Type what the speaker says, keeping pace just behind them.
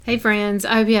Hey friends,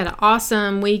 I hope you had an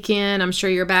awesome weekend. I'm sure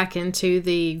you're back into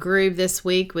the groove this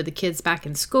week with the kids back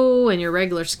in school and your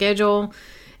regular schedule,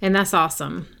 and that's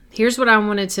awesome. Here's what I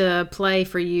wanted to play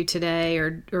for you today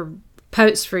or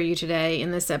post for you today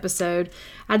in this episode.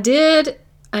 I did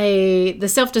the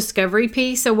self-discovery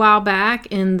piece a while back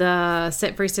in the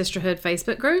Set Free Sisterhood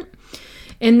Facebook group.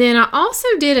 And then I also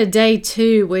did a day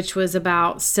 2, which was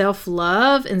about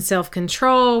self-love and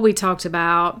self-control. We talked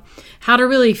about how to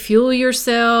really fuel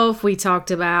yourself. We talked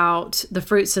about the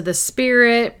fruits of the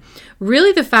Spirit.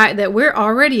 Really the fact that we're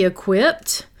already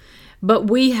equipped, but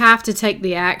we have to take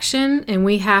the action and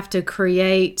we have to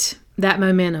create that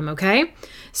momentum, okay?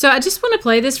 So I just want to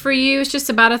play this for you. It's just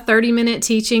about a 30-minute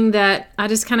teaching that I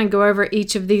just kind of go over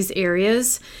each of these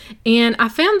areas. And I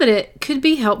found that it could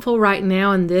be helpful right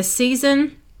now in this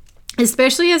season,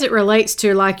 especially as it relates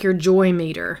to like your joy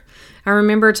meter. I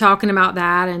remember talking about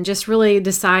that and just really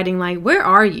deciding like, where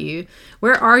are you?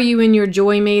 Where are you in your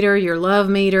joy meter, your love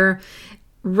meter?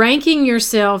 Ranking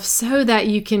yourself so that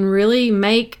you can really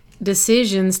make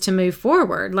decisions to move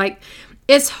forward. Like,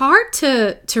 it's hard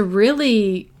to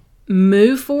really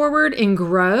move forward and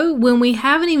grow when we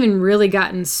haven't even really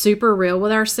gotten super real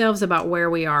with ourselves about where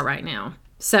we are right now.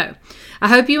 So I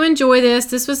hope you enjoy this.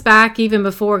 This was back even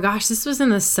before, this was in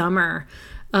the summer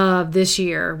of this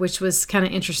year, which was kind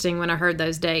of interesting when I heard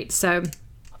those dates. So,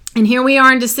 and here we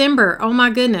are in December. Oh my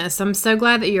goodness. I'm so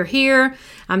glad that you're here.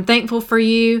 I'm thankful for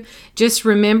you. Just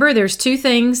remember, there's 2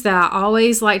 things that I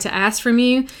always like to ask from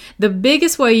you. The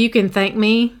biggest way you can thank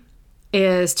me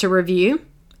is to review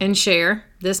and share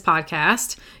this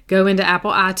podcast. Go into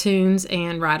Apple iTunes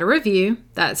and write a review.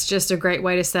 That's just a great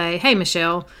way to say, hey,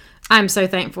 Michelle, I'm so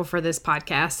thankful for this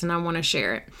podcast and I want to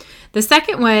share it. The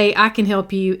second way I can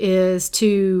help you is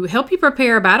to help you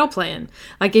prepare a battle plan.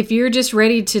 Like if you're just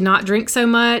ready to not drink so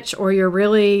much, or you're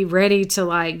really ready to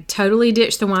like totally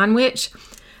ditch the wine witch,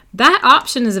 that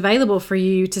option is available for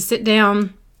you to sit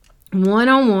down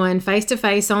one-on-one,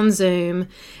 face-to-face on Zoom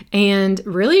and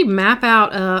really map out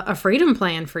a freedom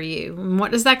plan for you. And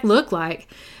what does that look like?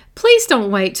 Please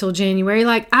don't wait till January.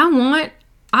 Like I want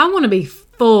to be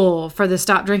full for the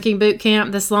Stop Drinking Boot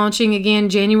Camp that's launching again.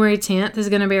 January 10th is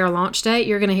going to be our launch date.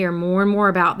 You're going to hear more and more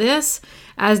about this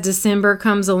as December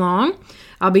comes along.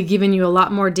 I'll be giving you a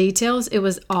lot more details. It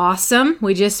was awesome.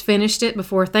 We just finished it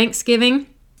before Thanksgiving.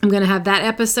 I'm going to have that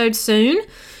episode soon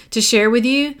to share with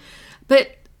you.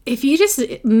 But if you just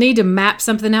need to map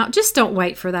something out, just don't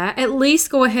wait for that. At least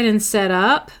go ahead and set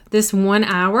up this 1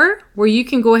 hour where you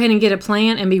can go ahead and get a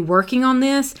plan and be working on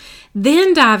this.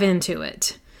 Then dive into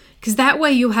it, because that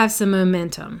way you'll have some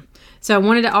momentum. So I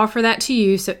wanted to offer that to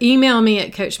you. So email me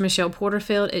at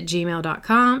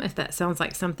coachmichelleporterfield@gmail.com if that sounds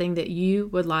like something that you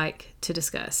would like to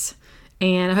discuss.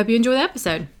 And I hope you enjoy the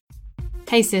episode.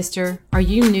 Hey sister, are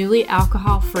you newly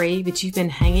alcohol free but you've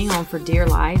been hanging on for dear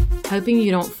life, hoping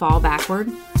you don't fall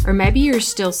backward? Or maybe you're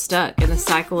still stuck in the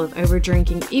cycle of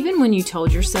overdrinking even when you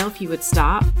told yourself you would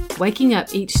stop, waking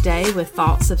up each day with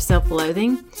thoughts of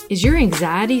self-loathing? Is your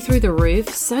anxiety through the roof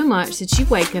so much that you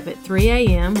wake up at 3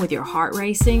 a.m. with your heart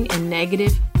racing and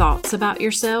negative thoughts about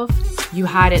yourself? You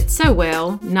hide it so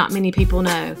well, not many people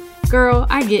know. Girl,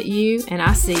 I get you and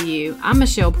I see you. I'm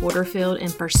Michelle Porterfield,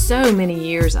 and for so many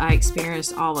years I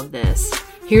experienced all of this.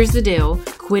 Here's the deal.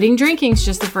 Quitting drinking is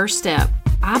just the first step.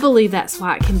 I believe that's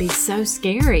why it can be so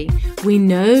scary. We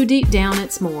know deep down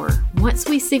it's more. Once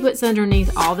we see what's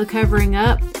underneath all the covering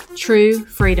up, true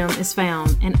freedom is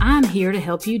found, and I'm here to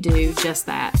help you do just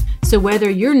that. So whether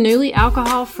you're newly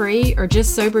alcohol-free or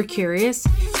just sober curious,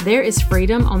 there is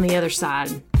freedom on the other side.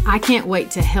 I can't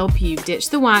wait to help you ditch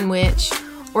the wine witch,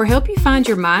 or help you find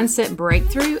your mindset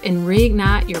breakthrough and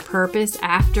reignite your purpose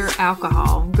after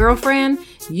alcohol. Girlfriend,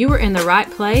 you are in the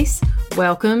right place.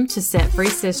 Welcome to Set Free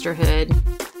Sisterhood.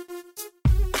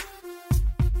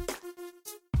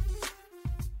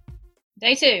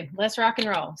 Day 2, let's rock and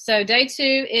roll. So day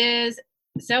 2 is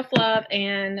self-love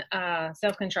and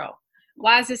self-control.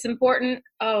 Why is this important?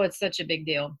 Oh, it's such a big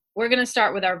deal. We're going to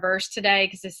start with our verse today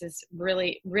because this is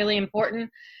really, really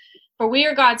important. For we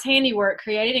are God's handiwork,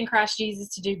 created in Christ Jesus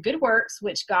to do good works,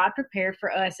 which God prepared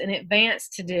for us in advance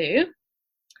to do.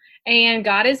 And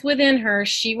God is within her.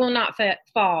 She will not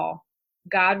fall.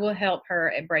 God will help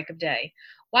her at break of day.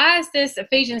 Why is this?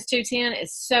 Ephesians 2:10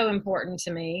 is so important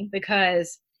to me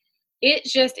because it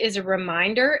just is a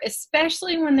reminder,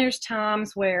 especially when there's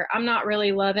times where I'm not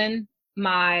really loving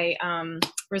my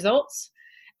results.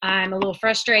 I'm a little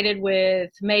frustrated with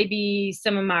maybe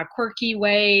some of my quirky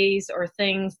ways or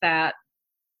things that,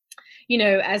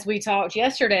 as we talked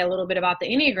yesterday a little bit about the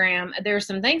Enneagram, there's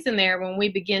some things in there when we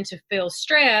begin to feel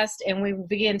stressed and we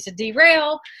begin to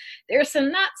derail. There's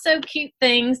some not so cute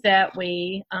things that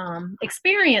we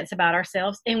experience about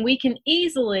ourselves, and we can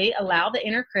easily allow the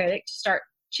inner critic to start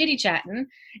chitty chatting.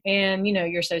 And,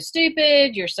 you're so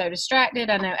stupid, you're so distracted.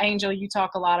 I know, Angel, you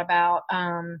talk a lot about,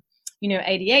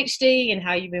 ADHD and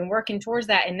how you've been working towards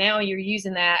that. And now you're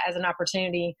using that as an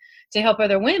opportunity to help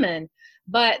other women.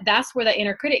 But that's where the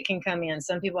inner critic can come in.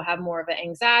 Some people have more of an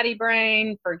anxiety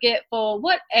brain, forgetful,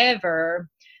 whatever.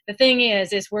 The thing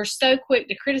is we're so quick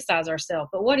to criticize ourselves.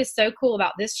 But what is so cool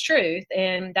about this truth,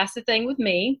 and that's the thing with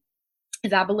me,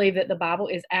 is I believe that the Bible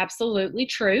is absolutely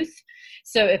truth.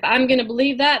 So if I'm going to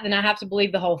believe that, then I have to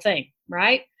believe the whole thing,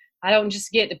 right? I don't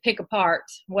just get to pick apart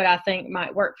what I think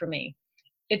might work for me.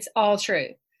 It's all true.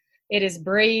 It is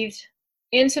breathed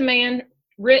into man,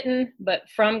 written, but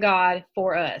from God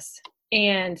for us.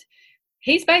 And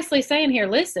he's basically saying here,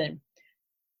 listen,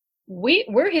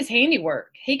 we're his handiwork.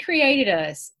 He created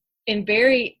us in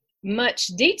very much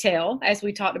detail, as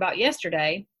we talked about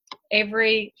yesterday,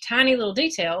 every tiny little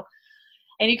detail.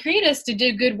 And he created us to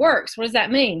do good works. What does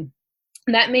that mean?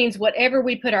 That means whatever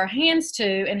we put our hands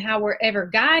to and how we're ever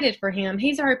guided for him,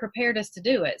 he's already prepared us to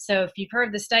do it. So if you've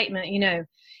heard the statement,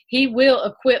 he will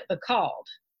equip the called.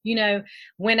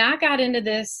 When I got into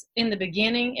this in the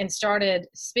beginning and started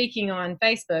speaking on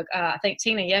Facebook, I think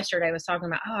Tina yesterday was talking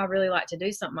about, I really like to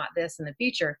do something like this in the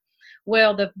future.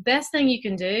 Well, the best thing you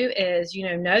can do is,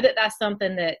 know that that's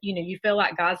something that, you feel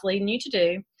like God's leading you to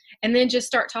do. And then just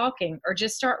start talking, or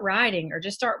just start writing, or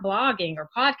just start blogging or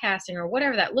podcasting, or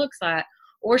whatever that looks like,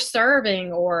 or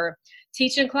serving or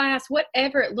teaching class,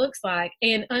 whatever it looks like,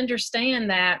 and understand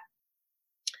that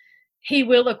he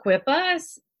will equip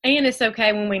us. And it's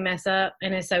okay when we mess up,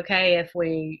 and it's okay if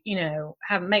we,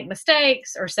 make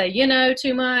mistakes or say,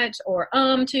 too much or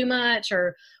too much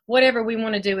or whatever we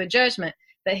want to do with judgment.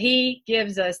 But he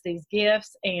gives us these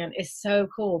gifts, and it's so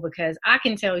cool because I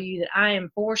can tell you that I am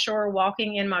for sure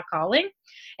walking in my calling,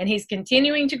 and he's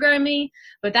continuing to grow me.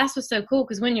 But that's what's so cool,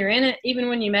 because when you're in it, even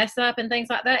when you mess up and things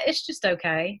like that, it's just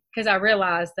okay, because I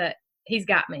realize that he's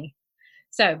got me.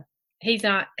 So he's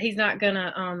not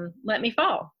gonna let me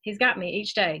fall. He's got me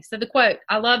each day. So the quote,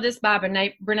 I love this, by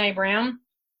Brene Brown.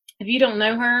 If you don't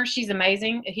know her, she's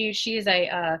amazing. She is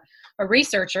a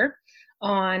researcher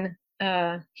on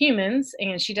humans,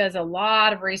 and she does a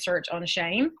lot of research on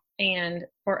shame. And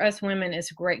for us women,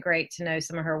 it's great to know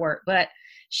some of her work. But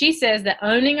she says that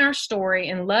owning our story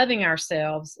and loving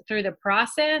ourselves through the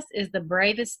process is the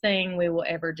bravest thing we will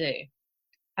ever do.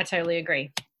 I totally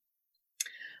agree.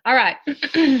 All right.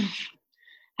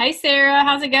 Hey, Sarah,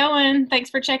 how's it going?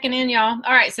 Thanks for checking in, y'all.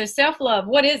 All right. So self-love,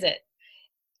 what is it?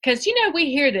 Because,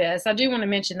 we hear this. I do want to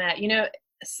mention that,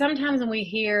 sometimes when we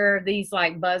hear these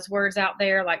like buzzwords out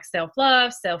there, like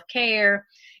self-love, self-care,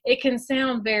 it can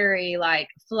sound very like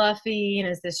fluffy and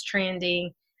is this trendy,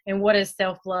 and what does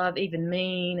self-love even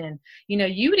mean? And,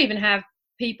 you would even have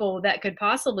people that could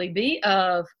possibly be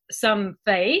of some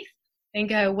faith and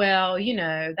go, well,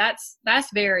 that's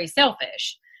very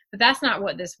selfish, but that's not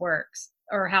what this works,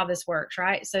 or how this works,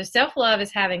 right? So self-love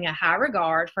is having a high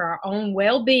regard for our own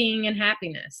well-being and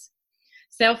happiness.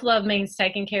 Self-love means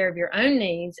taking care of your own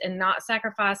needs and not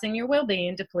sacrificing your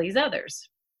well-being to please others.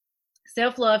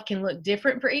 Self-love can look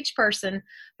different for each person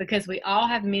because we all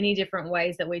have many different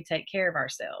ways that we take care of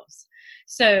ourselves.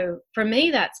 So for me,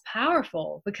 that's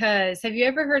powerful, because have you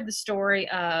ever heard the story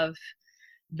of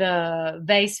the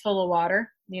vase full of water,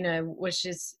 which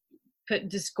is put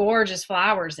just gorgeous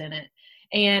flowers in it,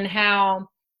 and how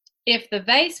if the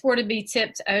vase were to be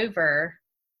tipped over,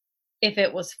 if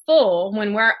it was full,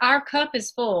 when our cup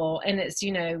is full and it's,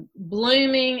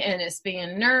 blooming and it's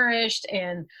being nourished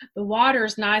and the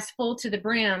water's nice full to the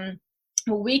brim,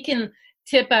 well, we can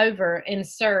tip over and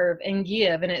serve and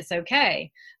give, and it's okay.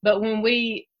 But when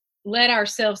we let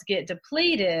ourselves get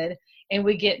depleted and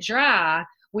we get dry,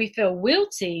 we feel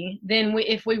wilty, then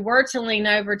if we were to lean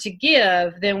over to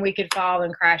give, then we could fall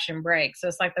and crash and break. So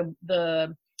it's like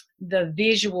the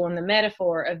visual and the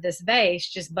metaphor of this vase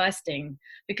just busting,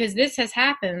 because this has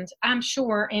happened, I'm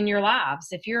sure, in your lives.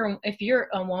 If you're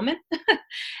a woman,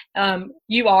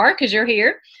 you are, because you're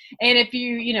here. And if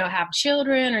you have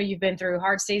children, or you've been through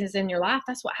hard seasons in your life,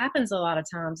 that's what happens a lot of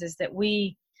times, is that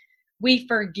we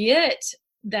forget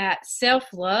that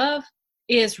self-love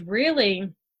is really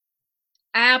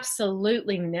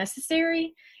absolutely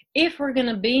necessary if we're going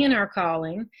to be in our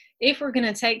calling, if we're going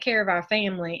to take care of our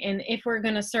family, and if we're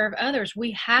going to serve others.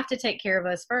 We have to take care of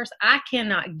us first. I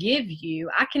cannot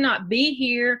be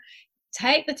here,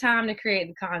 take the time to create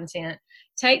the content,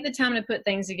 take the time to put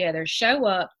things together, show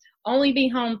up, only be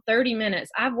home 30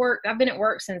 minutes. I've been at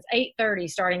work since 8:30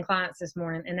 starting clients this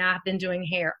morning, and I've been doing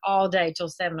hair all day till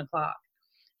 7 o'clock.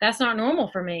 That's not normal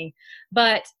for me,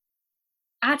 but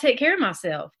I take care of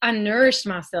myself. I nourished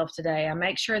myself today. I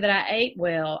make sure that I ate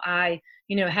well. I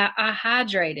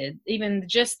hydrated, even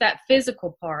just that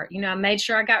physical part. I made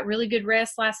sure I got really good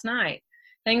rest last night,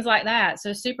 things like that.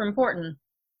 So super important.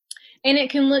 And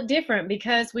it can look different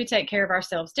because we take care of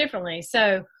ourselves differently.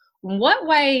 So what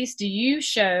ways do you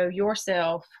show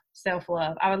yourself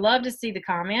self-love? I would love to see the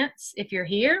comments. If you're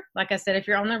here, like I said, if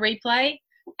you're on the replay,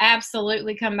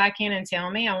 absolutely come back in and tell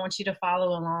me. I want you to follow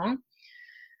along.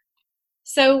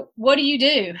 So what do you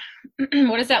do?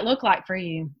 What does that look like for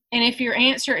you? And if your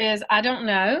answer is, I don't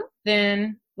know,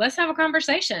 then let's have a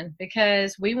conversation,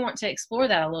 because we want to explore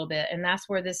that a little bit. And that's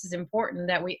where this is important,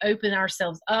 that we open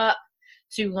ourselves up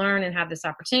to learn and have this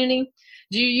opportunity.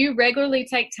 Do you regularly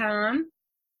take time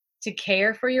to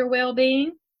care for your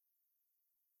well-being?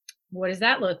 What does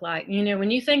that look like?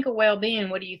 When you think of well-being,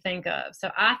 what do you think of? So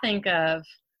I think of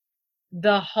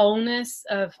the wholeness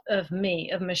of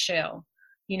me, of Michelle,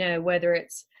 whether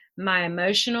it's my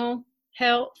emotional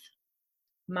health,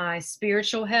 my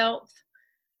spiritual health.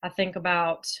 I think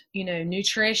about,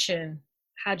 nutrition,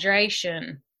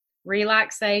 hydration,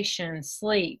 relaxation,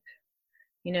 sleep.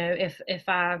 If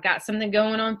I've got something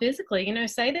going on physically,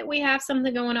 say that we have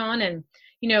something going on. And,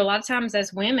 a lot of times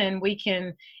as women, we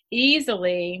can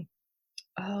easily,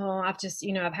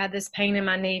 I've had this pain in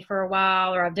my knee for a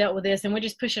while, or I've dealt with this, and we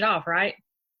just push it off, right?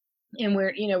 And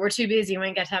we're too busy and we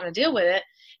ain't got time to deal with it.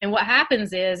 And what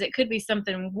happens is it could be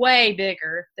something way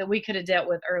bigger that we could have dealt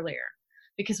with earlier,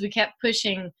 because we kept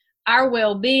pushing our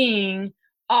well-being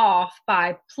off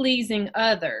by pleasing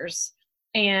others.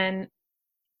 And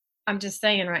I'm just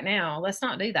saying right now, let's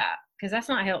not do that, because that's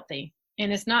not healthy.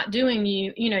 And it's not doing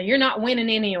you're not winning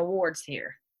any awards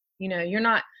here. You're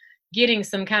not getting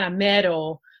some kind of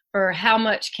medal for how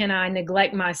much can I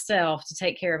neglect myself to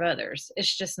take care of others.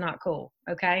 It's just not cool.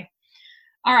 Okay.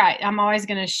 All right. I'm always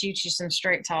going to shoot you some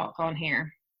straight talk on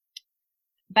here.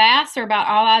 Baths are about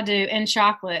all I do, and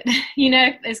chocolate.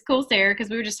 It's cool, Sarah, because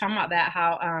we were just talking about that,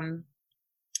 how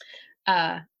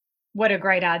what a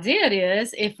great idea it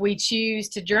is if we choose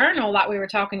to journal, like we were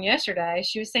talking yesterday.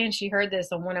 She was saying she heard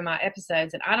this on one of my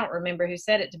episodes, and I don't remember who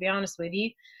said it, to be honest with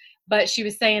you, but she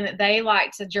was saying that they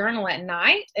like to journal at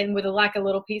night and with a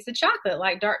little piece of chocolate,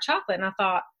 like dark chocolate. And I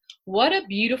thought, what a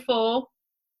beautiful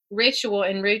ritual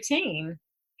and routine.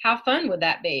 How fun would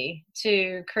that be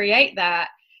to create that?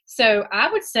 So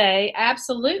I would say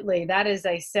absolutely, that is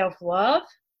a self-love,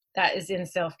 that is in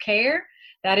self-care,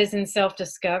 that is in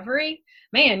self-discovery.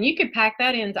 Man, you could pack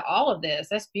that into all of this.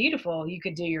 That's beautiful. You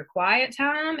could do your quiet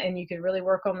time, and you could really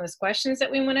work on those questions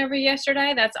that we went over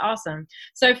yesterday. That's awesome.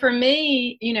 So for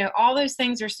me, all those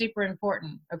things are super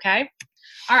important. Okay.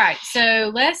 All right. So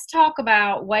let's talk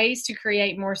about ways to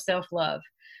create more self-love.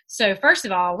 So first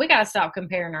of all, we got to stop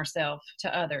comparing ourselves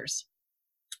to others.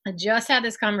 I just had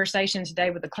this conversation today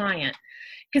with a client,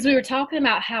 because we were talking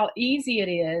about how easy it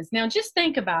is. Now, just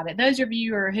think about it. Those of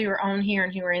you who are on here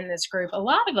and who are in this group, a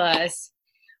lot of us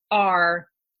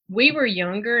we were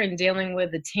younger and dealing with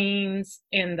the teens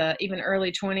in the even early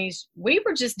 20s. We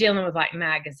were just dealing with like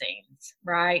magazines,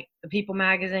 right? The People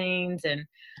magazines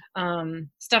and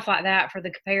stuff like that for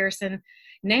the comparison.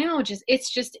 Now,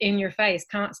 it's just in your face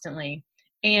constantly.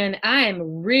 And I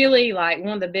am really like,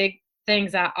 one of the big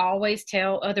things I always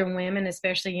tell other women,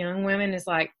 especially young women, is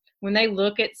like, when they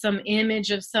look at some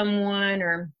image of someone,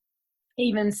 or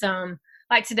even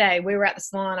like today, we were at the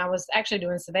salon. I was actually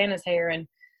doing Savannah's hair, and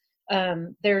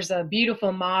there's a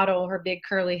beautiful model, her big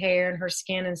curly hair and her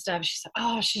skin and stuff. She said,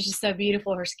 oh, she's just so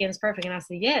beautiful. Her skin's perfect. And I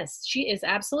said, yes, she is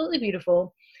absolutely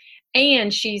beautiful.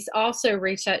 And she's also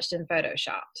retouched and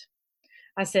photoshopped.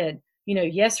 I said,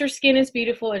 yes, her skin is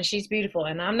beautiful and she's beautiful.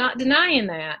 And I'm not denying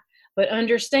that, but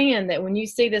understand that when you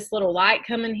see this little light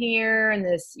coming here and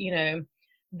this,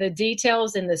 the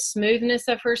details and the smoothness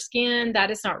of her skin,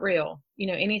 that is not real,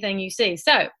 anything you see.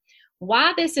 So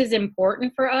why this is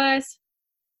important for us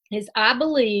is I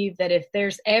believe that if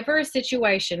there's ever a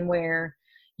situation where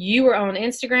you are on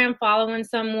Instagram following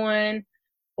someone,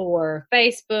 or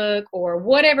Facebook, or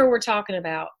whatever we're talking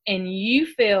about, and you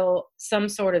feel some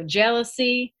sort of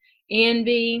jealousy,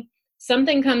 envy,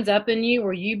 something comes up in you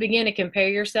where you begin to compare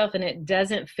yourself and it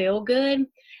doesn't feel good,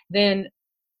 then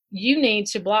you need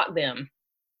to block them.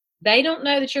 They don't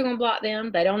know that you're going to block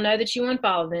them. They don't know that you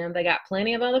unfollow them. They got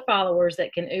plenty of other followers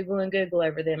that can oogle and google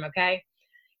over them, okay?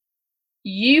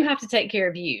 You have to take care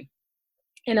of you.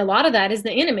 And a lot of that is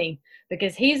the enemy,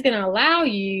 because he's going to allow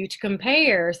you to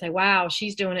compare, say, wow,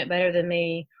 she's doing it better than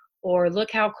me, or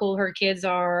look how cool her kids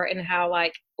are and how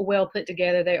like well put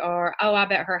together they are. Oh, I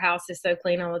bet her house is so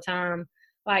clean all the time.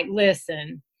 Like,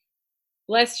 listen,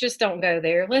 let's just don't go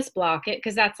there. Let's block it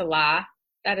because that's a lie.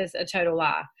 That is a total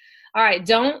lie. All right,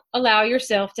 don't allow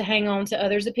yourself to hang on to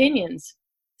others' opinions.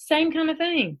 Same kind of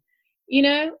thing. You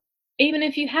know, even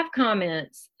if you have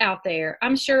comments out there,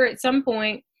 I'm sure at some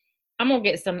point I'm going to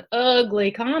get some ugly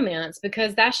comments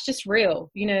because that's just real.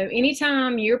 You know,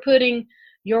 anytime you're putting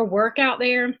your work out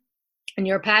there and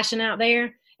your passion out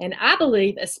there, and I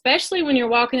believe, especially when you're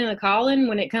walking in the calling,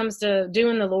 when it comes to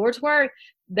doing the Lord's work,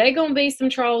 they're going to be some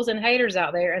trolls and haters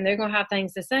out there, and they're going to have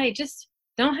things to say. Just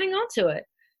don't hang on to it.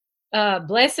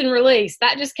 Bless and release.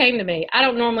 That just came to me. I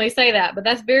don't normally say that, but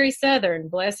that's very Southern.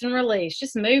 Bless and release.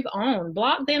 Just move on.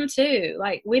 Block them too.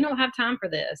 Like, we don't have time for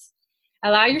this.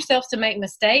 Allow yourself to make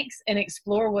mistakes and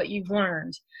explore what you've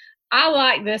learned. I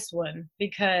like this one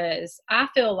because I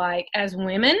feel like as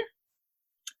women,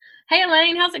 hey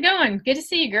Elaine, how's it going? Good to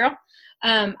see you, girl.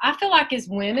 I feel like as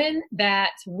women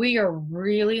that we are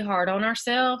really hard on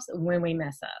ourselves when we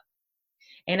mess up.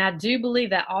 And I do believe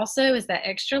that also is that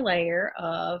extra layer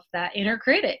of that inner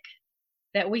critic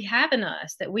that we have in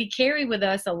us, that we carry with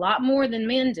us a lot more than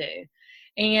men do.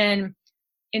 And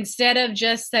instead of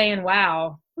just saying,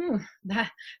 wow,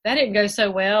 that didn't go so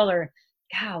well, or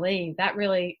golly, that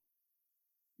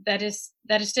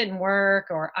just didn't work,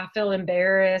 or I feel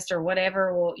embarrassed or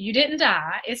whatever. Well, you didn't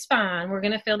die. It's fine. We're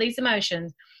going to feel these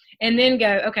emotions and then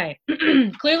go, okay,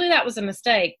 clearly that was a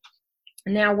mistake.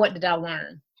 Now what did I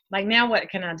learn? Like, now what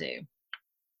can I do?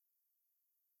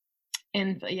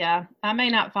 And yeah, I may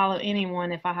not follow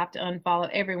anyone if I have to unfollow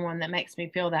everyone that makes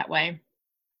me feel that way.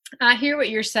 I hear what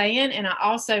you're saying, and I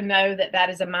also know that that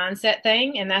is a mindset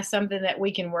thing, and that's something that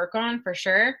we can work on for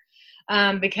sure,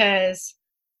 because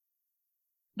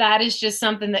that is just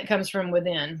something that comes from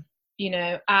within. You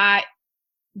know,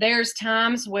 there's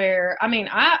times where,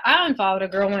 I unfollowed a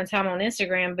girl one time on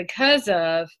Instagram because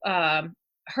of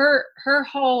her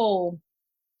whole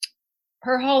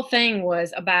thing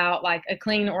was about like a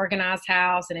clean, organized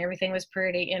house, and everything was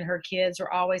pretty, and her kids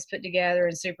were always put together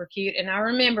and super cute. And I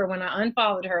remember when I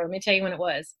unfollowed her, let me tell you when it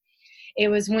was. It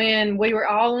was when we were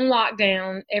all in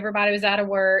lockdown. Everybody was out of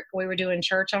work. We were doing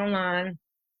church online.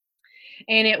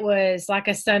 And it was like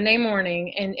a Sunday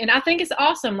morning. And I think it's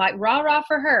awesome, like rah, rah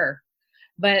for her.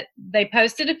 But they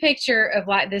posted a picture of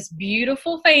like this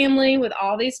beautiful family with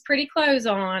all these pretty clothes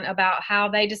on, about how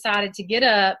they decided to get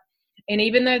up. And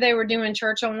even though they were doing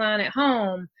church online at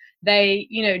home, they,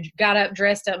 got up,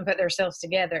 dressed up, and put themselves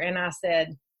together. And I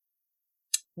said,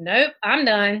 nope, I'm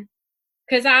done.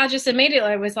 Because I just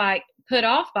immediately was like put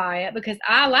off by it because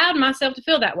I allowed myself to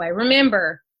feel that way.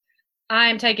 Remember, I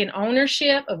am taking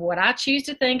ownership of what I choose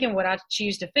to think and what I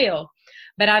choose to feel.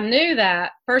 But I knew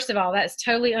that, first of all, that's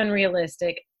totally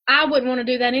unrealistic. I wouldn't want to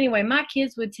do that anyway. My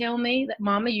kids would tell me that,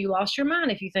 Mama, you lost your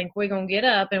mind if you think we're going to get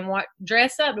up and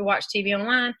dress up to watch TV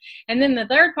online. And then the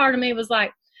third part of me was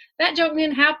like, that joke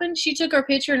didn't happen. She took her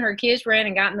picture and her kids ran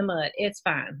and got in the mud. It's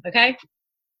fine. Okay.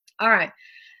 All right.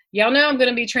 Y'all know I'm going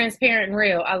to be transparent and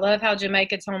real. I love how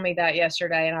Jamaica told me that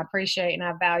yesterday, and I appreciate and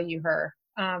I value her.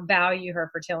 Value her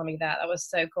for telling me that. That was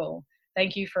so cool.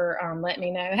 Thank you for letting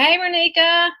me know. Hey,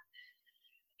 Renika.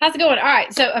 How's it going? All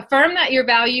right. So affirm that your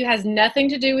value has nothing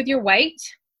to do with your weight,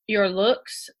 your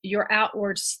looks, your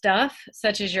outward stuff,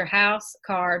 such as your house,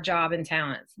 car, job, and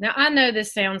talents. Now, I know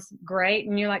this sounds great,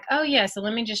 and you're like, oh, yeah, so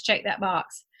let me just check that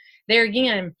box. There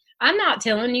again, I'm not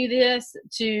telling you this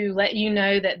to let you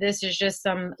know that this is just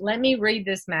let me read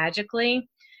this magically,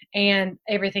 and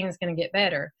everything's going to get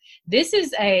better. This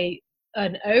is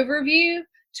an overview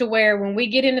to where when we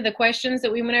get into the questions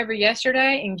that we went over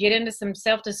yesterday and get into some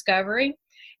self-discovery,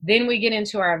 then we get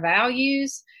into our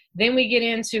values, then we get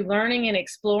into learning and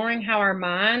exploring how our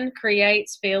mind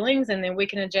creates feelings, and then we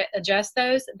can adjust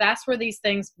those. That's where these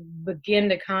things begin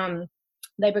to come.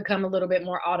 They become a little bit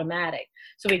more automatic.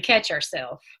 So we catch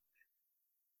ourselves.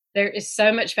 There is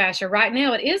so much faster. Right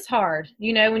now, it is hard.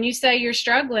 When you say you're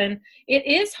struggling, it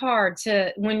is hard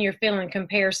when you're feeling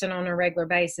comparison on a regular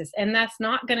basis. And that's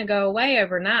not going to go away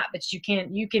overnight, but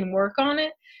you can work on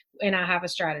it. And I have a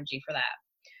strategy for that.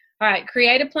 All right.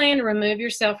 Create a plan to remove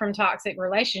yourself from toxic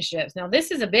relationships. Now,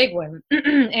 this is a big one.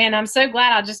 And I'm so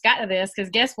glad I just got to this, because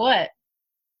guess what?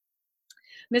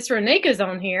 Miss Renika's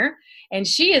on here, and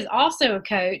she is also a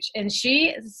coach, and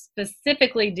she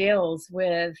specifically deals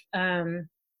with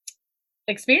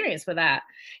experience with that.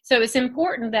 So it's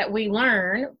important that we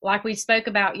learn, like we spoke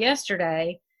about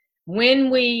yesterday, when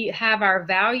we have our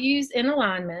values in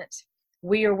alignment,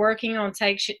 we are working on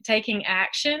taking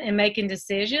action and making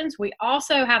decisions. We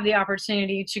also have the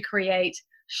opportunity to create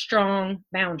strong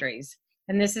boundaries.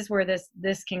 And this is where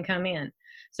this can come in.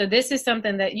 So this is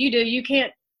something that you do. You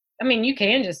can't, I mean, you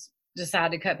can just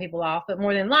decide to cut people off, but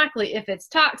more than likely, if it's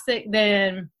toxic,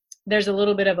 then there's a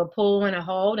little bit of a pull and a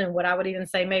hold, and what I would even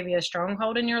say maybe a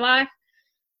stronghold in your life.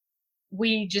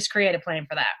 We just create a plan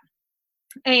for that.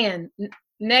 And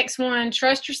next one,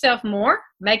 trust yourself more,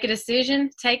 make a decision,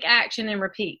 take action, and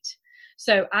repeat.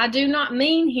 So I do not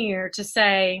mean here to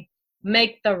say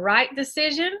make the right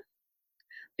decision,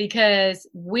 because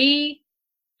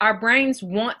our brains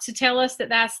want to tell us that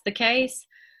that's the case,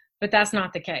 but that's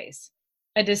not the case.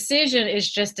 A decision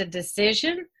is just a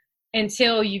decision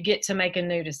until you get to make a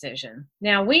new decision.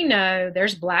 Now, we know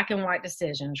there's black and white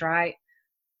decisions, right?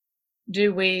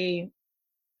 Do we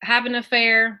have an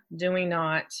affair? Do we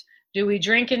not? Do we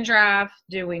drink and drive?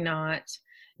 Do we not?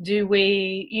 Do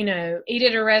we, eat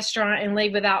at a restaurant and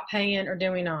leave without paying, or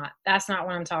do we not? That's not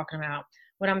what I'm talking about.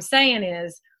 What I'm saying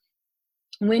is,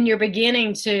 when you're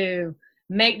beginning to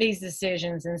make these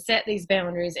decisions and set these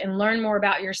boundaries and learn more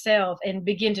about yourself and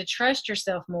begin to trust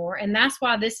yourself more. And that's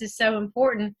why this is so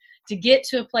important, to get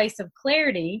to a place of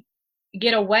clarity,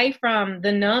 get away from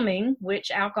the numbing,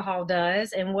 which alcohol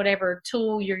does, and whatever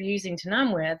tool you're using to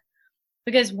numb with,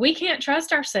 because we can't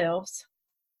trust ourselves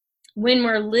when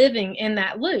we're living in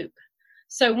that loop.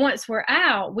 So once we're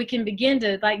out, we can begin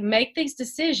to make these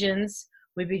decisions.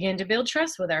 We begin to build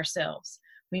trust with ourselves.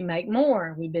 We make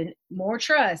more, we build more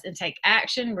trust, and take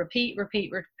action, repeat,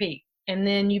 repeat, repeat. And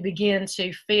then you begin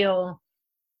to feel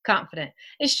confident.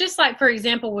 It's just like, for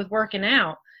example, with working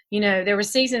out, there were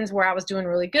seasons where I was doing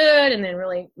really good and then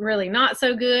really, really not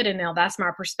so good. And now that's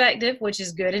my perspective, which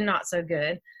is good and not so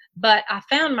good. But I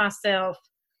found myself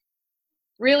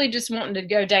really just wanting to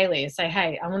go daily and say,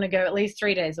 hey, I want to go at least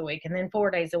 3 days a week and then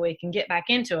 4 days a week and get back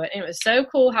into it. And it was so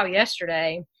cool how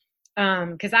yesterday,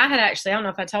 because I had actually, I don't know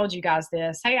if I told you guys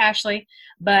this, hey Ashley,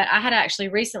 but I had actually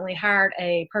recently hired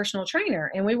a personal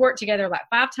trainer, and we worked together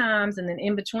 5 times, and then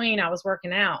in between I was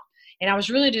working out, and I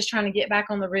was really just trying to get back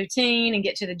on the routine and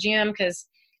get to the gym, because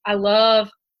I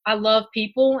love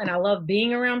people and I love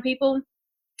being around people,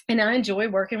 and I enjoy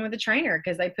working with a trainer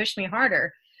because they push me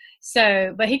harder.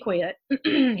 So, but he quit.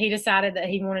 He decided that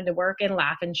he wanted to work in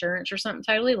life insurance or something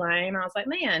totally lame. I was like,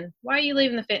 man, why are you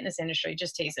leaving the fitness industry?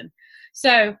 Just teasing.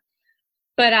 So,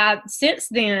 but since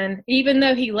then, even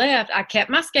though he left, I kept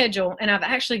my schedule, and I've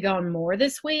actually gone more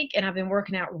this week, and I've been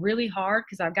working out really hard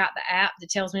because I've got the app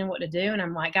that tells me what to do, and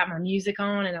I'm got my music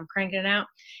on and I'm cranking it out.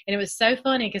 And it was so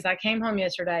funny because I came home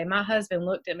yesterday. My husband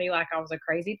looked at me like I was a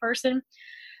crazy person,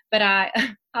 but I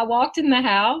walked in the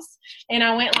house and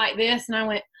I went like this, and I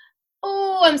went,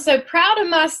 oh, I'm so proud of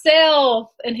myself.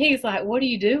 And he's like, what are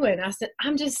you doing? I said,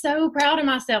 I'm just so proud of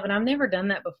myself. And I've never done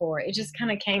that before. It just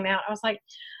kind of came out. I was like,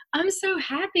 I'm so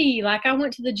happy. I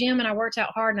went to the gym and I worked out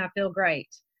hard and I feel great.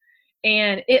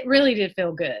 And it really did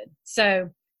feel good. So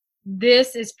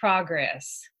this is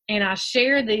progress. And I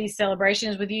share these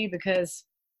celebrations with you because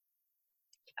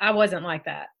I wasn't like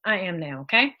that. I am now.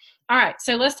 Okay. All right.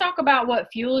 So let's talk about what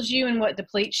fuels you and what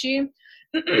depletes you.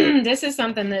 This is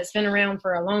something that's been around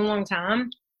for a long, long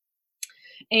time.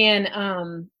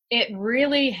 And it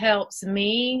really helps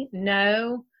me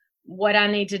know what I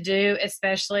need to do,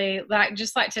 especially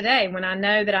just like today, when I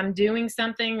know that I'm doing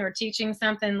something or teaching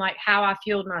something, how I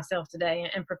fueled myself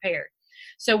today and prepared.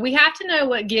 So we have to know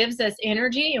what gives us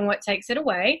energy and what takes it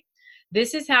away.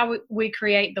 This is how we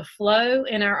create the flow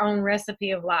in our own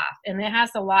recipe of life. And it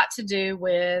has a lot to do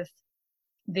with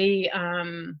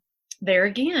there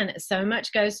again, so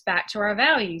much goes back to our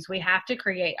values. We have to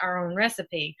create our own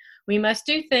recipe. We must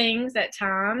do things at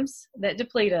times that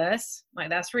deplete us,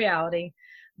 that's reality,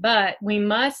 but we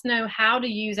must know how to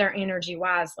use our energy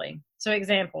wisely. So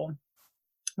example,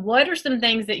 what are some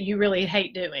things that you really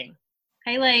hate doing?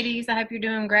 Hey ladies, I hope you're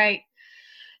doing great.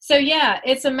 So yeah,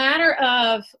 it's a matter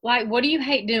of what do you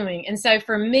hate doing? And so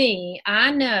for me,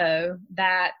 I know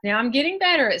that now I'm getting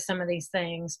better at some of these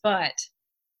things, but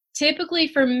typically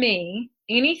for me,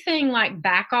 anything like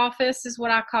back office is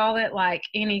what I call it,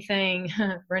 anything,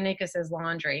 Renika says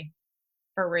laundry,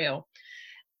 for real.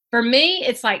 For me,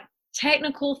 it's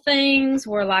technical things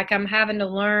where I'm having to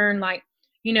learn,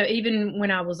 even when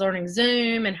I was learning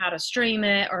Zoom and how to stream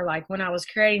it, or when I was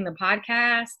creating the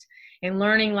podcast and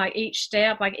learning each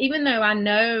step, even though I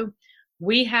know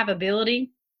we have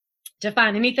ability to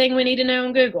find anything we need to know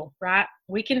on Google, right?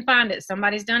 We can find it.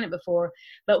 Somebody's done it before.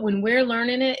 But when we're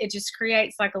learning it, it just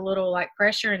creates a little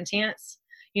pressure and tense.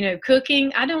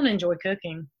 Cooking, I don't enjoy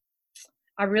cooking.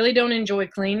 I really don't enjoy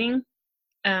cleaning.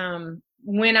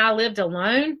 When I lived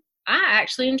alone, I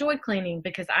actually enjoyed cleaning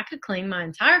because I could clean my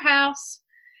entire house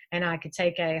and I could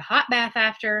take a hot bath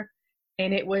after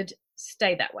and it would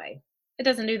stay that way. It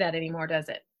doesn't do that anymore, does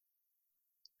it?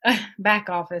 Back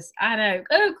office. I know.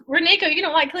 Oh, Renika, you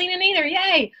don't like cleaning either.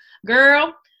 Yay.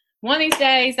 Girl, one of these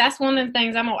days, that's one of the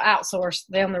things I'm going to outsource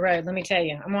down the road. Let me tell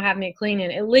you, I'm going to have me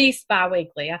cleaning at least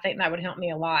bi-weekly. I think that would help me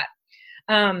a lot.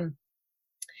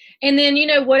 And then,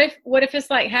 what if it's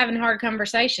like having hard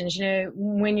conversations,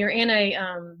 when you're in a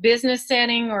business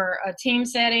setting or a team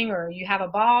setting, or you have a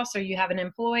boss or you have an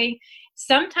employee,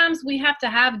 sometimes we have to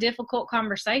have difficult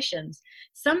conversations.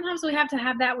 Sometimes we have to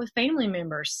have that with family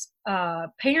members,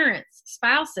 parents,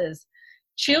 spouses,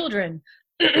 children.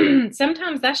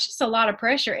 Sometimes that's just a lot of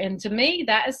pressure. And to me,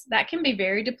 that can be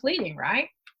very depleting, right?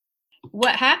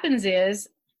 What happens is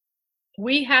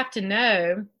we have to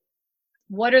know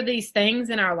what are these things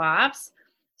in our lives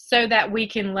so that we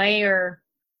can layer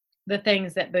the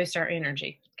things that boost our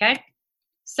energy. Okay.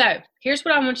 So here's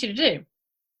what I want you to do.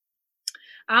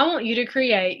 I want you to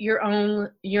create your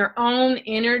own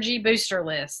energy booster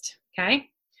list. Okay.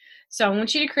 So I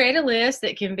want you to create a list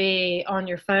that can be on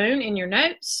your phone in your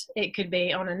notes. It could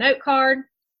be on a note card,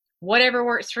 whatever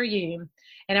works for you.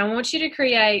 And I want you to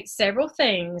create several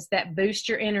things that boost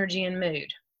your energy and mood.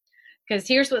 Because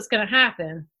here's what's going to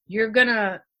happen. You're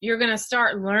gonna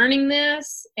start learning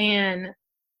this and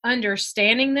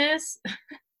understanding this.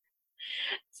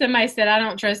 Somebody said, I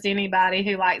don't trust anybody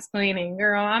who likes cleaning.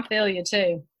 Girl, I feel you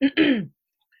too.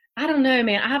 I don't know,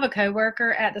 man. I have a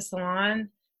coworker at the salon.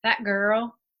 That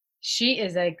girl, she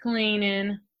is a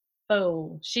cleaning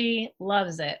fool. She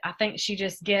loves it. I think she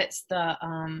just gets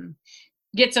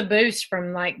gets a boost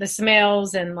from like the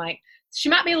smells, and like she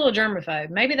might be a little germaphobe.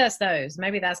 Maybe that's those.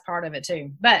 Maybe that's part of it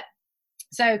too. But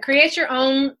so create your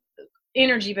own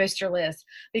energy booster list,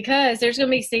 because there's going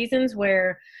to be seasons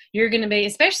where you're going to be,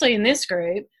 especially in this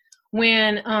group,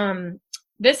 when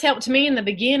this helped me in the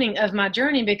beginning of my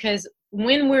journey, because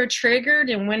when we're triggered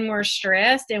and when we're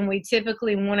stressed and we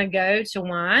typically want to go to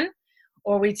wine,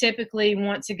 or we typically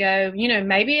want to go,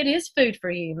 maybe it is food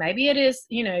for you. Maybe it is,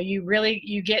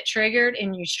 you get triggered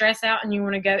and you stress out and you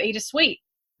want to go eat a sweet.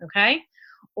 Okay.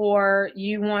 Or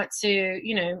you want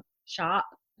to, shop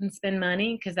and spend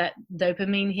money, because that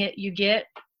dopamine hit you get.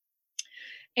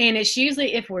 And it's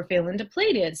usually if we're feeling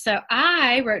depleted. So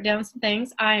I wrote down some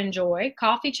things I enjoy.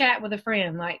 Coffee chat with a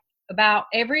friend. Like about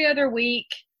every other week,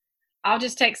 I'll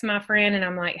just text my friend and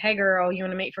I'm like, hey girl, you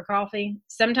want to meet for coffee?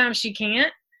 Sometimes she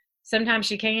can't. Sometimes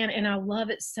she can. And I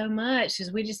love it so much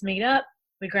because we just meet up,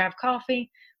 we grab coffee,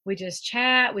 we just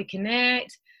chat, we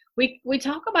connect. We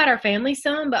talk about our family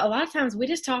some, but a lot of times we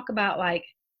just talk about like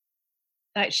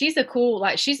she's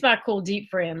my cool deep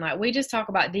friend. Like we just talk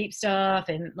about deep stuff,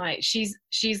 and like she's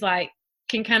like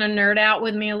can kind of nerd out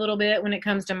with me a little bit when it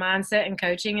comes to mindset and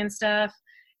coaching and stuff.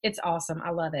 It's awesome.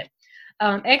 I love it.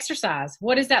 Exercise.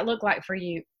 What does that look like for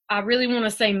you? I really want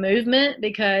to say movement,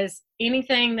 because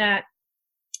anything that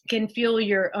can fuel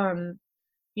your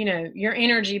your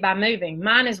energy by moving.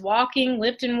 Mine is walking,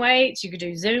 lifting weights. You could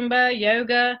do Zumba,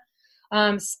 yoga.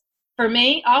 For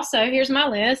me, also, here's my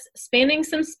list, spending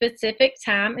some specific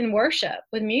time in worship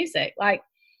with music. Like,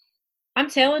 I'm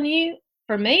telling you,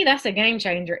 for me, that's a game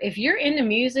changer. If you're into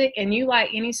music and you like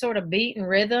any sort of beat and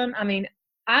rhythm, I mean,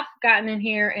 I've gotten in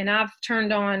here and I've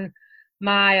turned on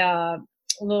my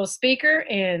little speaker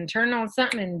and turned on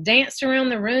something and danced around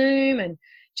the room and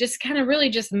just kind of really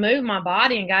just moved my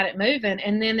body and got it moving.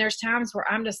 And then there's times where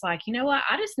I'm just like, you know what?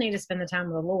 I just need to spend the time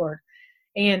with the Lord.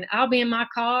 And I'll be in my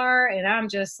car and I'm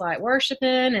just like worshiping,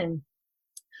 and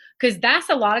because that's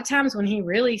a lot of times when he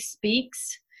really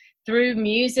speaks through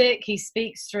music. He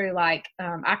speaks through like,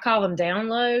 I call them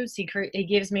downloads. He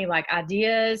gives me like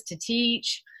ideas to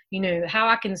teach, how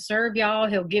I can serve y'all.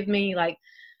 He'll give me like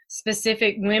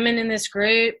specific women in this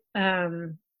group,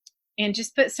 and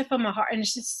just put stuff on my heart. And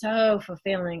it's just so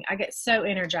fulfilling. I get so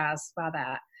energized by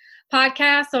that.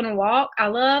 Podcasts on a walk, I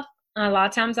love. A lot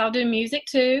of times I'll do music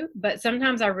too, but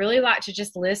sometimes I really like to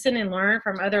just listen and learn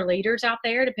from other leaders out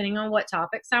there, depending on what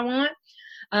topics I want.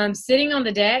 Sitting on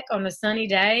the deck on a sunny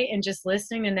day and just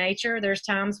listening to nature. There's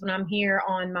times when I'm here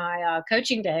on my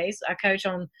coaching days. I coach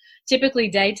on typically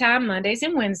daytime, Mondays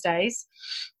and Wednesdays.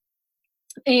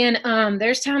 And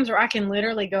there's times where I can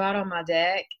literally go out on my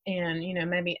deck and,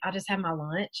 maybe I'll just have my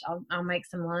lunch. I'll make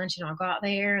some lunch and I'll go out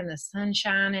there and the sun's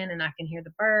shining and I can hear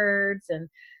the birds, and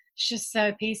it's just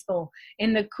so peaceful.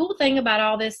 And the cool thing about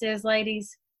all this is,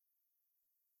 ladies,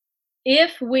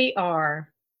 if we are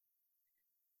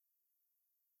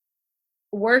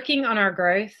working on our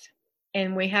growth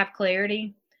and we have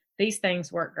clarity, these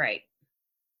things work great.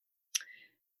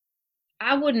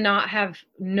 I would not have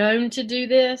known to do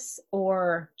this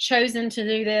or chosen to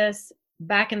do this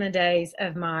back in the days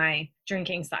of my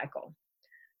drinking cycle,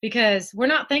 because we're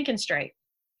not thinking straight.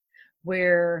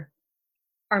 where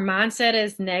our mindset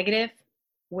is negative.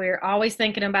 We're always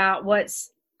thinking about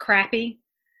what's crappy.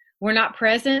 We're not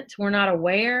present. We're not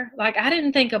aware. Like, I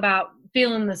didn't think about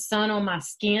feeling the sun on my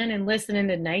skin and listening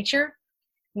to nature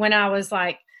when I was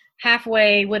like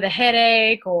halfway with a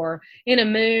headache or in a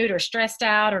mood or stressed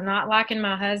out or not liking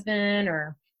my husband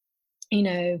or, you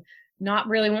know, not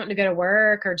really wanting to go to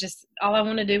work or just all I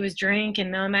want to do is drink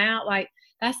and numb out. Like,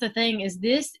 that's the thing, is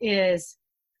this is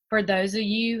for those of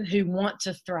you who want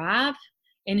to thrive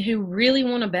and who really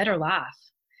want a better life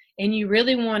and you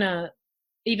really want to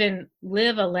even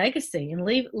live a legacy and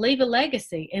leave a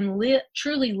legacy and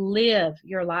truly live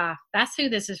your life. That's who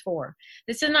this is for.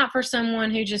 This is not for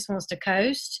someone who just wants to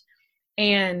coast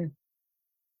and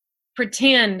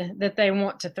pretend that they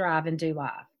want to thrive and do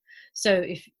life. So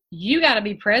if you got to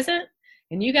be present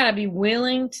and you got to be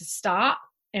willing to stop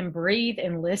and breathe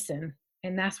and listen.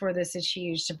 And that's where this is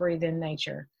huge, to breathe in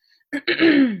nature.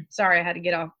 Sorry, I had to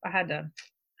get off. I had to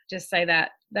just say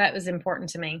that. That was important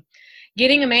to me.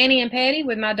 Getting a mani and pedi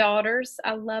with my daughters.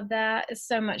 I love that. It's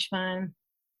so much fun.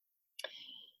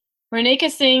 Renika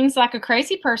sings like a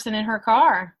crazy person in her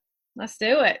car. Let's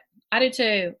do it. I do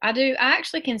too. I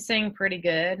actually can sing pretty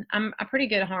good. I'm a pretty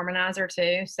good harmonizer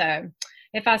too. So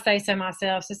if I say so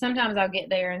myself. So sometimes I'll get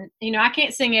there and, you know, I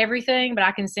can't sing everything, but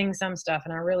I can sing some stuff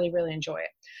and I really, really enjoy it.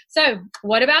 So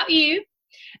what about you?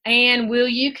 And will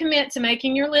you commit to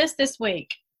making your list this week?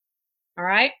 All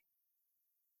right.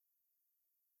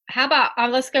 How about,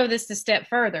 let's go this a step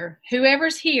further.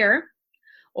 Whoever's here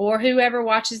or whoever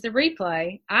watches the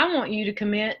replay, I want you to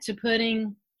commit to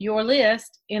putting your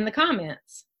list in the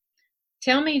comments.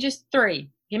 Tell me just 3.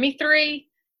 Give me 3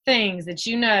 things that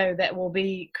you know that will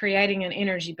be creating an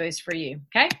energy boost for you.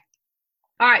 Okay.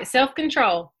 All right.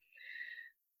 Self-control.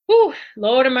 Whew,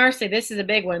 Lord of mercy. This is a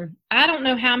big one. I don't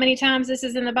know how many times this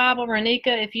is in the Bible.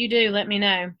 Renika, if you do, let me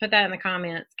know. Put that in the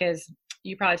comments because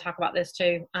you probably talk about this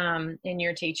too in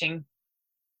your teaching.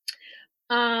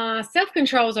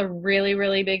 Self-control is a really,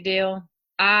 really big deal.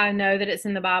 I know that it's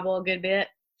in the Bible a good bit.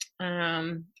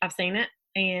 I've seen it,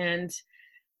 and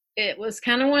it was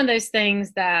kind of one of those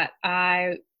things that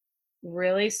I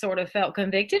really sort of felt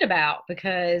convicted about,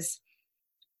 because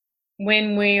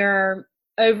when we're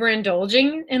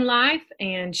overindulging in life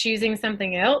and choosing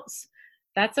something else,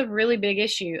 that's a really big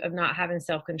issue of not having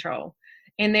self-control.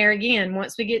 And there again,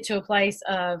 once we get to a place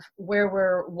of where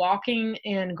we're walking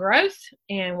in growth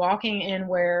and walking in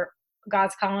where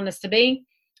God's calling us to be,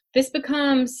 this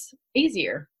becomes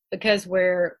easier because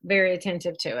we're very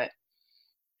attentive to it.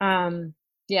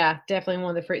 Yeah, definitely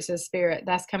one of the fruits of the Spirit.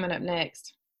 That's coming up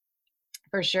next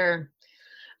for sure.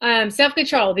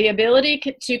 Self-control, the ability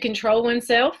to control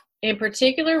oneself, in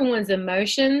particular one's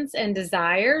emotions and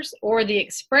desires, or the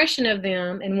expression of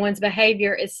them in one's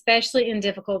behavior, especially in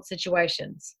difficult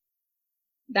situations.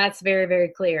 That's very, very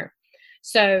clear.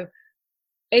 So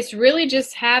it's really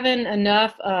just having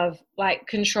enough of like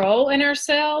control in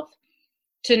ourselves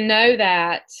to know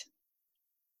that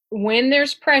when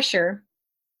there's pressure,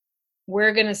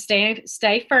 we're going to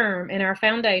stay firm in our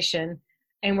foundation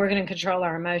and we're going to control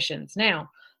our emotions. Now,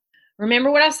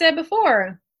 remember what I said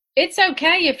before. It's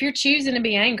okay if you're choosing to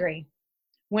be angry.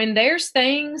 When there's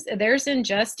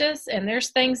injustice and there's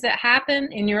things that happen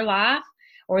in your life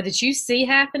or that you see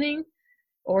happening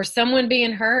or someone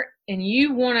being hurt and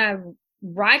you want to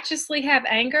righteously have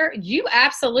anger, you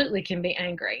absolutely can be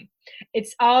angry.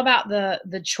 It's all about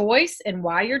the choice and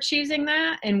why you're choosing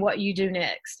that and what you do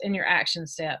next in your action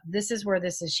step. This is where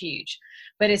this is huge.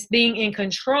 But it's being in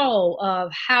control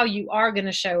of how you are going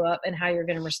to show up and how you're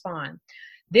going to respond.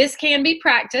 This can be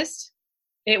practiced.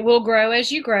 It will grow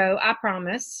as you grow, I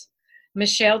promise.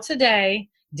 Michelle today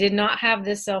did not have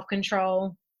this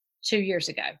self-control 2 years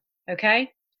ago, okay?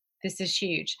 This is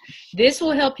huge. This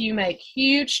will help you make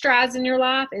huge strides in your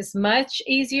life. It's much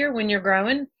easier when you're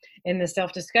growing in the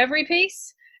self-discovery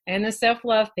piece and the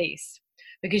self-love piece,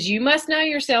 because you must know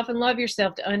yourself and love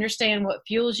yourself to understand what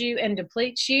fuels you and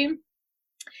depletes you.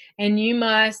 And you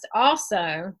must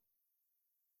also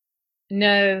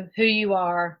know who you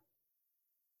are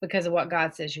because of what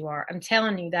God says you are. I'm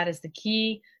telling you, that is the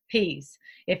key piece.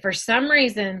 If for some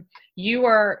reason you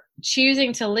are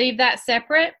choosing to leave that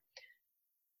separate,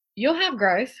 you'll have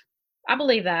growth. I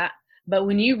believe that. But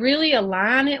when you really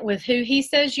align it with who He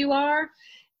says you are,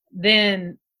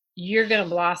 then you're going to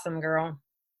blossom, girl.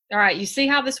 All right, you see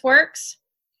how this works?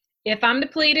 If I'm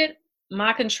depleted,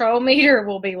 my control meter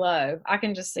will be low. I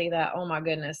can just see that. Oh my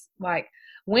goodness. Like,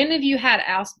 when have you had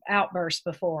outbursts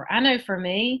before? I know for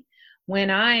me, when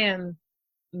I am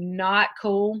not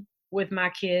cool with my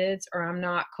kids or I'm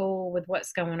not cool with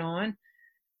what's going on,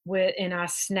 and I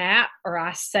snap or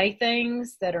I say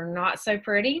things that are not so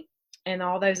pretty, and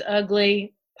all those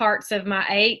ugly parts of my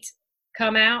 8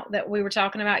 come out that we were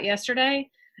talking about yesterday,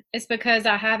 it's because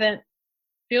I haven't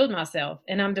fueled myself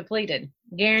and I'm depleted.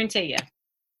 Guarantee you.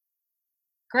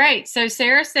 Great. So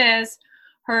Sarah says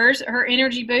her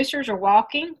energy boosters are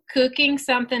walking, cooking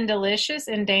something delicious,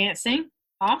 and dancing.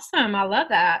 Awesome. I love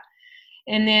that.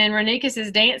 And then Renika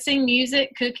says dancing,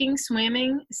 music, cooking,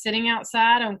 swimming, sitting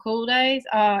outside on cool days.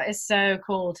 Oh, it's so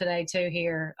cool today too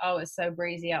here. Oh, it's so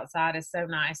breezy outside. It's so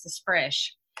nice. It's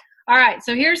fresh. All right.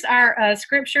 So here's our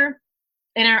scripture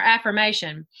and our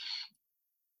affirmation.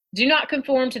 Do not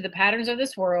conform to the patterns of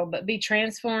this world, but be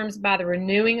transformed by the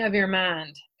renewing of your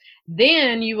mind.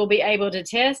 Then you will be able to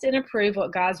test and approve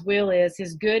what God's will is,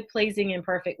 his good, pleasing, and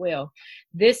perfect will.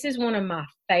 This is one of my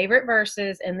favorite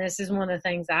verses, and this is one of the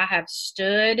things I have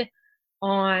stood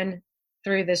on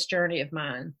through this journey of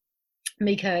mine,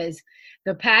 because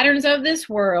the patterns of this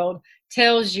world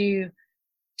tells you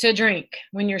to drink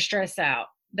when you're stressed out.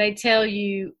 They tell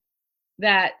you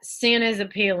that sin is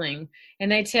appealing,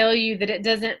 and they tell you that it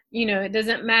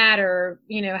doesn't matter,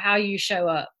 how you show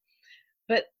up.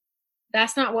 But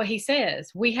that's not what he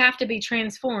says. We have to be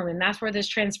transformed, and that's where this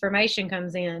transformation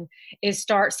comes in. It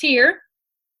starts here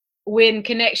in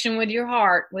connection with your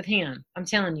heart with him. I'm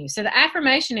telling you. So the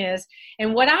affirmation is,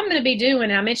 and what I'm going to be doing,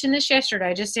 I mentioned this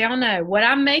yesterday, just so y'all know, what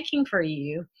I'm making for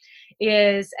you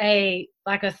is a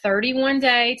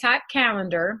 31-day type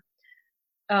calendar.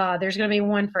 There's going to be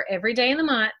one for every day in the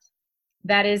month.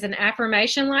 That is an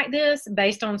affirmation like this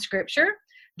based on scripture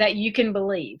that you can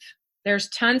believe. There's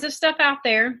tons of stuff out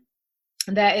there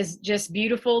that is just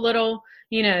beautiful little,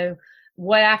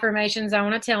 what affirmations I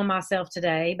want to tell myself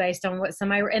today based on what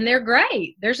somebody, and they're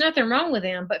great. There's nothing wrong with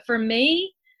them. But for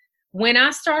me, when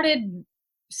I started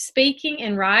speaking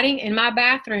and writing in my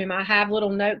bathroom, I have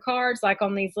little note cards like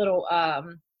on these little,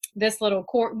 this little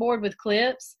cork board with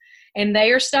clips. And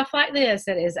they are stuff like this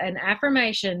that is an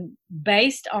affirmation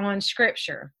based on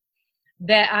scripture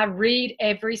that I read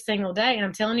every single day. And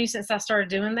I'm telling you, since I started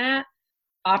doing that,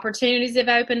 opportunities have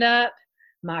opened up.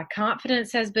 My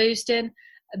confidence has boosted.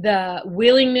 The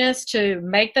willingness to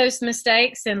make those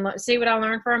mistakes and see what I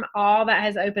learned from, all that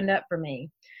has opened up for me.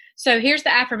 So here's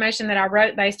the affirmation that I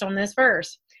wrote based on this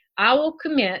verse. I will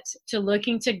commit to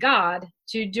looking to God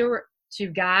to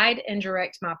guide and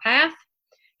direct my path.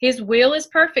 His will is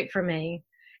perfect for me,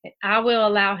 and I will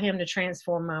allow him to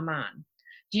transform my mind.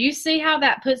 Do you see how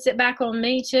that puts it back on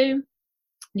me too?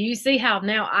 Do you see how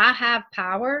now I have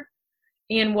power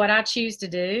in what I choose to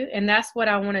do? And that's what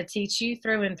I want to teach you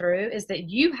through and through, is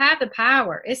that you have the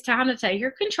power. It's time to take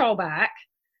your control back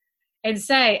and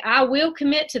say, I will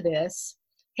commit to this.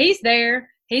 He's there.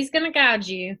 He's going to guide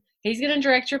you. He's going to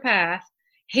direct your path.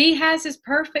 He has his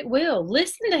perfect will.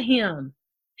 Listen to him.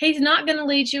 He's not going to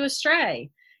lead you astray.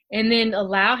 And then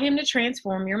allow him to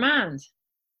transform your mind.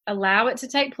 Allow it to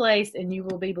take place, and you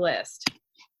will be blessed.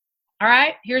 All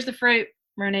right, here's the fruit,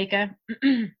 Monica.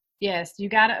 Yes, you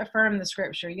got to affirm the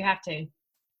scripture. You have to.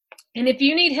 And if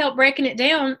you need help breaking it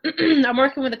down, I'm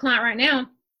working with a client right now.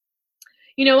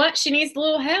 You know what? She needs a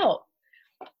little help.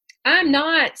 I'm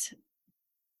not,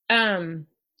 I'm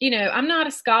not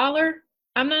a scholar.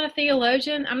 I'm not a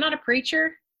theologian. I'm not a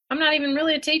preacher. I'm not even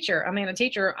really a teacher. I mean, I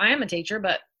am a teacher,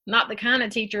 but not the kind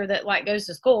of teacher that goes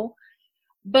to school.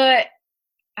 But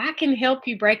I can help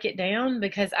you break it down,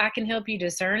 because I can help you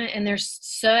discern it. And there's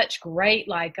such great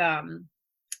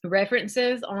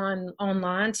references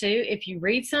online too. If you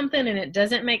read something and it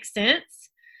doesn't make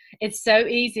sense, it's so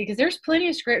easy, because there's plenty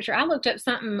of scripture. I looked up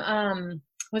something,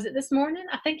 was it this morning?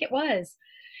 I think it was.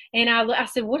 And I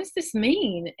said, what does this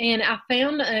mean? And I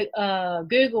found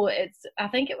Google, I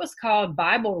think it was called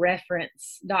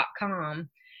BibleReference.com.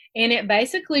 And it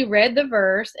basically read the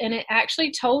verse, and it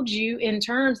actually told you in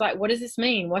terms like, what does this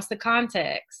mean? What's the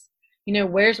context?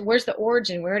 Where's the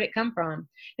origin? Where did it come from?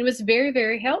 It was very,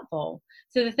 very helpful.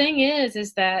 So the thing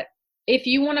is that if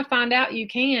you want to find out, you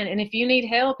can. And if you need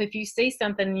help, if you see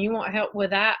something and you want help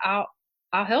with that,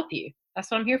 I'll help you. That's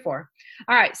what I'm here for.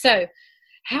 All right. So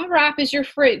how ripe is your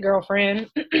fruit, girlfriend?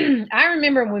 I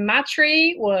remember when my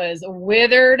tree was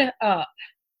withered up.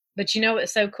 But you know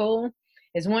what's so cool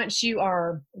is once you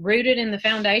are rooted in the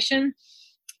foundation,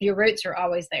 your roots are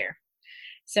always there.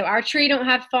 So our tree don't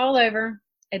have to fall over.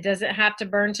 It doesn't have to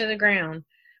burn to the ground,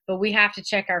 but we have to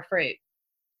check our fruit.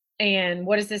 And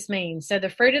what does this mean? So the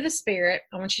fruit of the Spirit,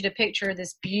 I want you to picture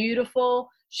this beautiful,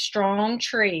 strong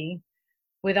tree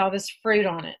with all this fruit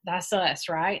on it. That's us,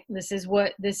 right? This is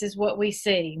what we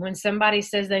see. When somebody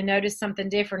says they notice something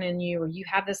different in you, or you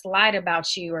have this light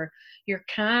about you, or you're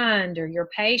kind, or you're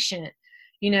patient,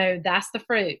 that's the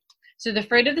fruit. So the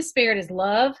fruit of the Spirit is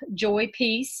love, joy,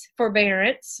 peace,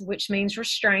 forbearance, which means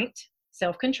restraint,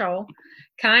 self-control,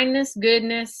 kindness,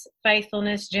 goodness,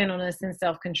 faithfulness, gentleness, and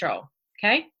self-control.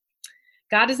 Okay?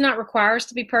 God does not require us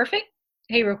to be perfect.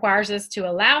 He requires us to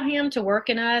allow him to work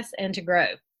in us and to grow.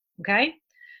 Okay?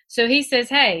 So he says,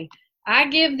 hey, I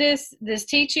give this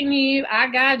teaching to you, I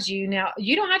guide you. Now,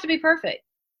 you don't have to be perfect.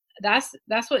 That's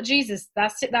what Jesus,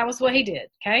 that was what he did.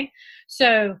 Okay?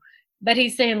 So, but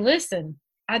he's saying, listen,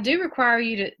 I do require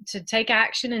you to take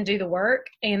action and do the work,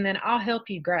 and then I'll help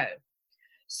you grow.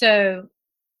 So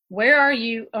where are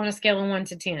you on a scale of 1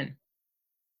 to 10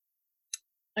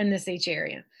 in this each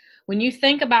area? When you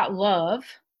think about love,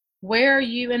 where are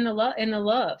you in the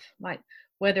love? Like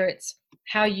whether it's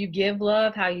how you give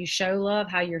love, how you show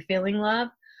love, how you're feeling love.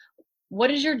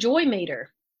 What is your joy meter?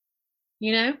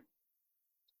 You know?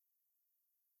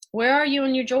 Where are you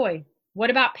in your joy? What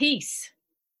about peace?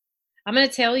 I'm going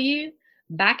to tell you,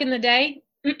 back in the day,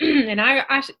 and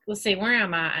I let's see, where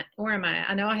am I?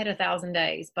 I know I had 1,000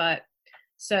 days, but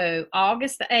so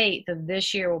August the 8th of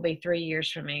this year will be 3 years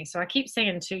for me. So I keep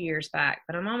saying 2 years back,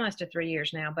 but I'm almost to 3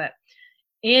 years now. But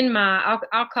in my,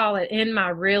 I'll call it in my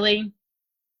really,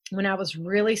 when I was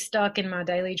really stuck in my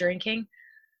daily drinking,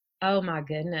 oh my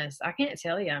goodness, I can't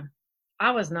tell you.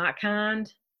 I was not kind.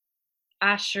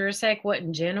 I sure as heck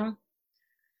wasn't gentle.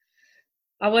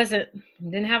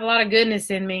 Didn't have a lot of goodness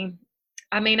in me.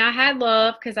 I mean, I had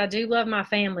love because I do love my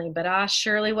family, but I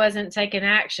surely wasn't taking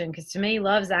action, because to me,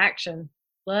 love's action.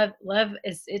 Love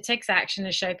it takes action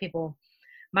to show people.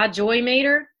 My joy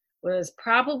meter was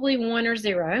probably 1 or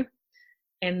 0,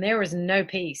 and there was no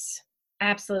peace,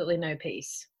 absolutely no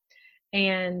peace.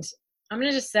 And I'm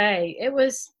going to just say it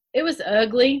was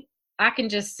ugly. I can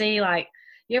just see, like,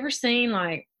 you ever seen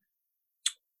like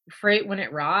fruit when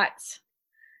it rots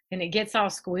and it gets all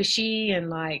squishy and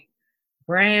like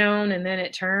brown, and then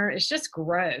it's just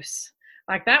gross.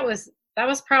 Like that was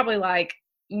probably like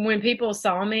when people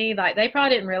saw me, like they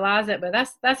probably didn't realize it, but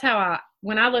that's how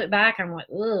when I look back, I'm like,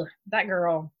 ugh, that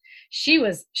girl, she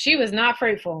was not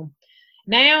fruitful.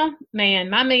 Now, man,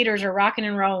 my meters are rocking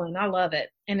and rolling. I love it.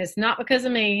 And it's not because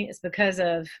of me, it's because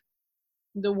of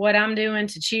what I'm doing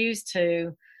to choose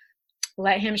to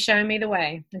let him show me the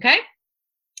way. Okay?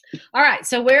 All right,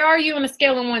 so where are you on a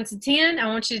scale of 1 to 10? I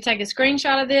want you to take a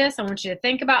screenshot of this. I want you to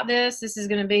think about this. This is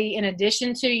going to be in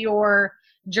addition to your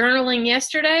journaling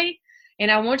yesterday.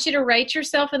 And I want you to rate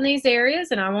yourself in these areas,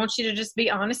 and I want you to just be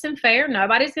honest and fair.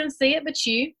 Nobody's going to see it but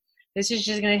you. This is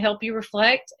just going to help you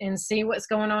reflect and see what's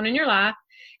going on in your life.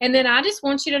 And then I just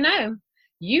want you to know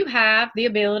you have the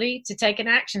ability to take an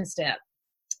action step.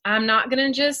 I'm not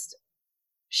going to just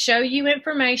show you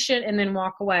information and then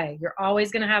walk away. You're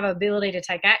always going to have an ability to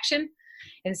take action.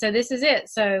 And so this is it.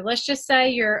 So let's just say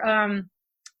you're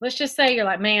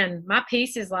like, man, my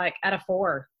peace is like at a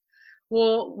 4.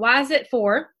 Well, why is it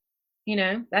 4? You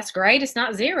know, that's great. It's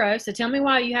not 0. So tell me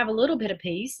why you have a little bit of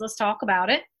peace. Let's talk about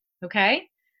it. Okay.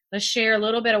 Let's share a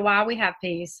little bit of why we have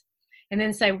peace. And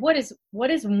then say, what is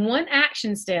one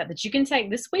action step that you can take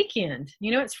this weekend?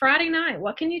 You know, it's Friday night.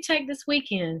 What can you take this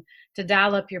weekend to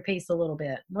dial up your peace a little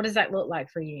bit? What does that look like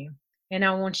for you? And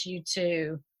I want you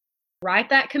to write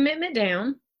that commitment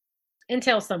down and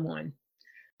tell someone.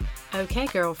 Okay,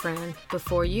 girlfriend,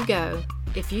 before you go,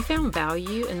 if you found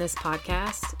value in this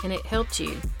podcast and it helped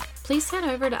you, please head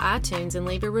over to iTunes and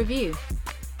leave a review.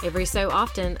 Every so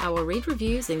often, I will read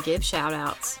reviews and give shout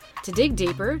outs. To dig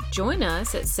deeper, join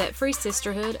us at Set Free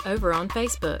Sisterhood over on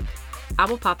Facebook. I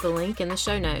will pop the link in the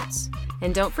show notes.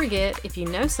 And don't forget, if you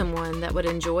know someone that would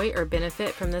enjoy or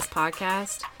benefit from this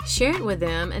podcast, share it with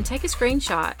them and take a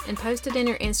screenshot and post it in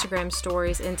your Instagram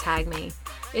stories and tag me.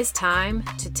 It's time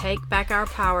to take back our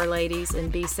power, ladies,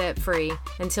 and be set free.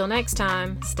 Until next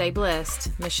time, stay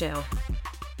blessed. Michelle.